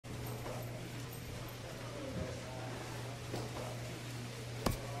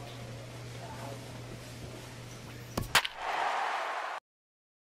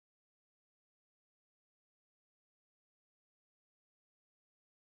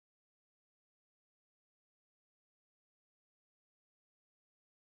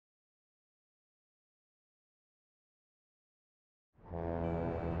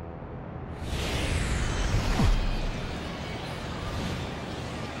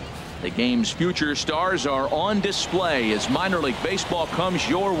The game's future stars are on display as minor league baseball comes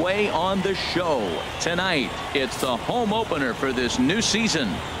your way on the show. Tonight, it's the home opener for this new season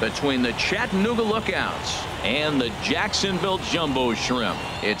between the Chattanooga Lookouts and the Jacksonville Jumbo Shrimp.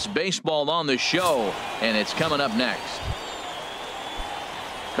 It's baseball on the show, and it's coming up next.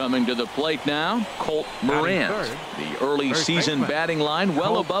 Coming to the plate now, Colt Morant. The early season batting line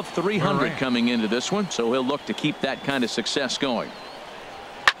well above 300 coming into this one, so he'll look to keep that kind of success going.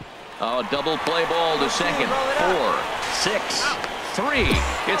 Oh, double play ball to second. 4, 6,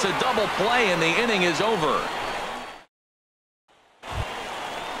 3. It's a double play, and the inning is over.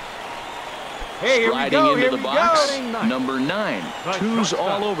 Striding into the box, number 9. Twos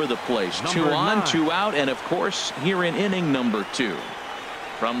all over the place. 2 on, 2 out, and of course, here in inning number 2.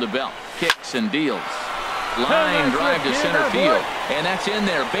 From the belt, kicks and deals. Line drive to center field, and that's in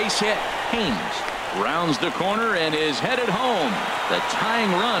there. Base hit. Haynes rounds the corner and is headed home. The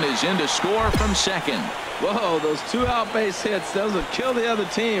tying run is in to score from second. Whoa, those 2 out base hits, those will kill the other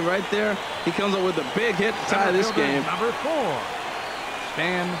team right there. He comes up with a big hit to tie this game. Number 4,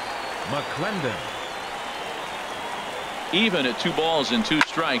 Stan McClendon. Even at 2 balls and 2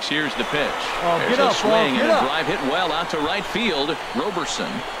 strikes, here's the pitch. There's a swing and a drive hit well out to right field.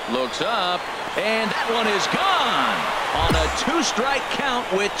 Roberson looks up, and that one is gone on a 2-strike count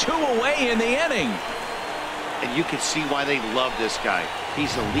with 2 away in the inning. And you can see why they love this guy.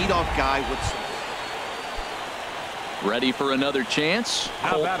 He's a leadoff guy with some... Ready for another chance?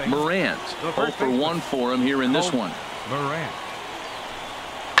 Colt Morant. 0 for 1 for him here in this one. Morant.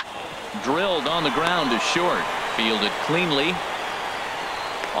 Drilled on the ground to short. Fielded cleanly.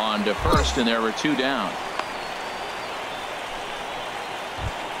 On to first, and there were 2 down.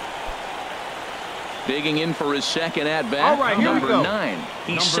 Digging in for his second at-bat. All right, number 9.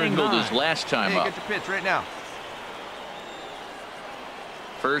 He singled his last time up. Get your pitch right now.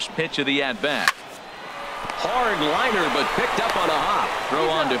 First pitch of the at-bat. Hard liner, but picked up on a hop. Throw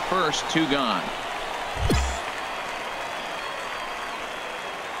on to first, 2 gone.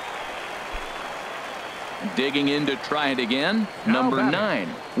 Digging in to try it again. Number 9.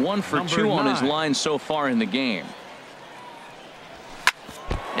 1 for 2 on his line so far in the game.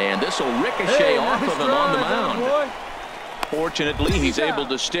 And this will ricochet off of him on the mound. Fortunately, he's able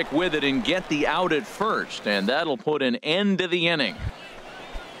to stick with it and get the out at first, and that'll put an end to the inning.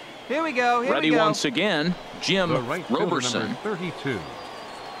 Here we go. Ready once again, Jim Right Roberson. Number 32,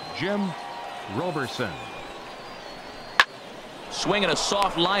 Jim Roberson. Swinging a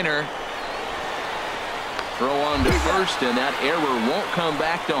soft liner. Throw on to first, and that error won't come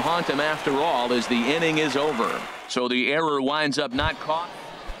back to haunt him after all as the inning is over. So the error winds up not caught.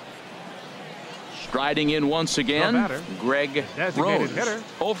 Striding in once again, Greg Rose.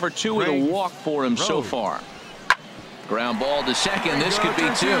 0 for 2 with a walk for him so far. Ground ball to second. This could be 2.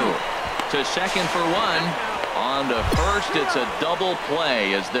 To second for 1. On to first. It's a double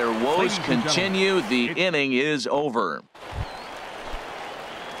play as their woes continue. The inning is over.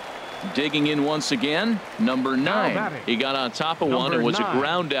 Digging in once again, number 9. He got on top of one and was a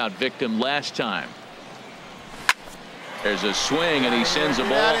ground out victim last time. There's a swing, and he sends a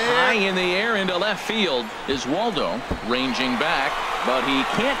ball high in the air into left field. Is Waldo ranging back, but he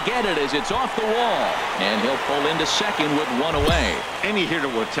can't get it as it's off the wall. And he'll pull into second with 1 away. Any hitter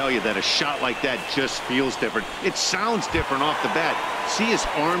will tell you that a shot like that just feels different. It sounds different off the bat. See his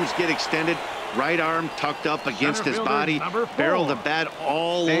arms get extended. Right arm tucked up against his body, barrel the bat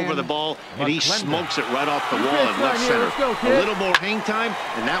all over the ball, and he smokes it right off the wall in left center. A little more hang time,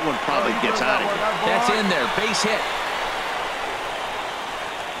 and that one probably gets out of here. That's in there, base hit.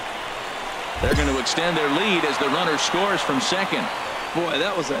 They're going to extend their lead as the runner scores from second. Boy,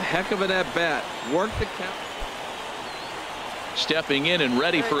 that was a heck of an at-bat. Work the count. Stepping in and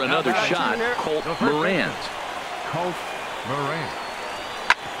ready for another shot, Colt Morant. Colt Morant.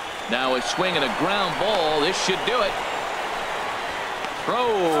 Now a swing and a ground ball. This should do it.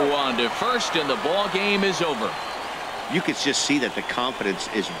 Throw on to first, and the ball game is over. You could just see that the confidence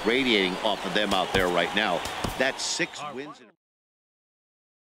is radiating off of them out there right now. That's 6 wins.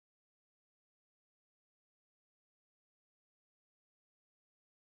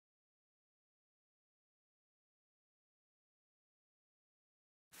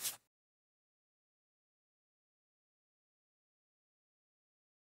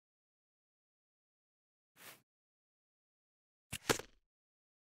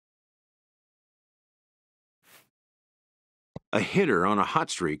 A hitter on a hot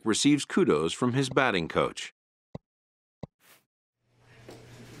streak receives kudos from his batting coach.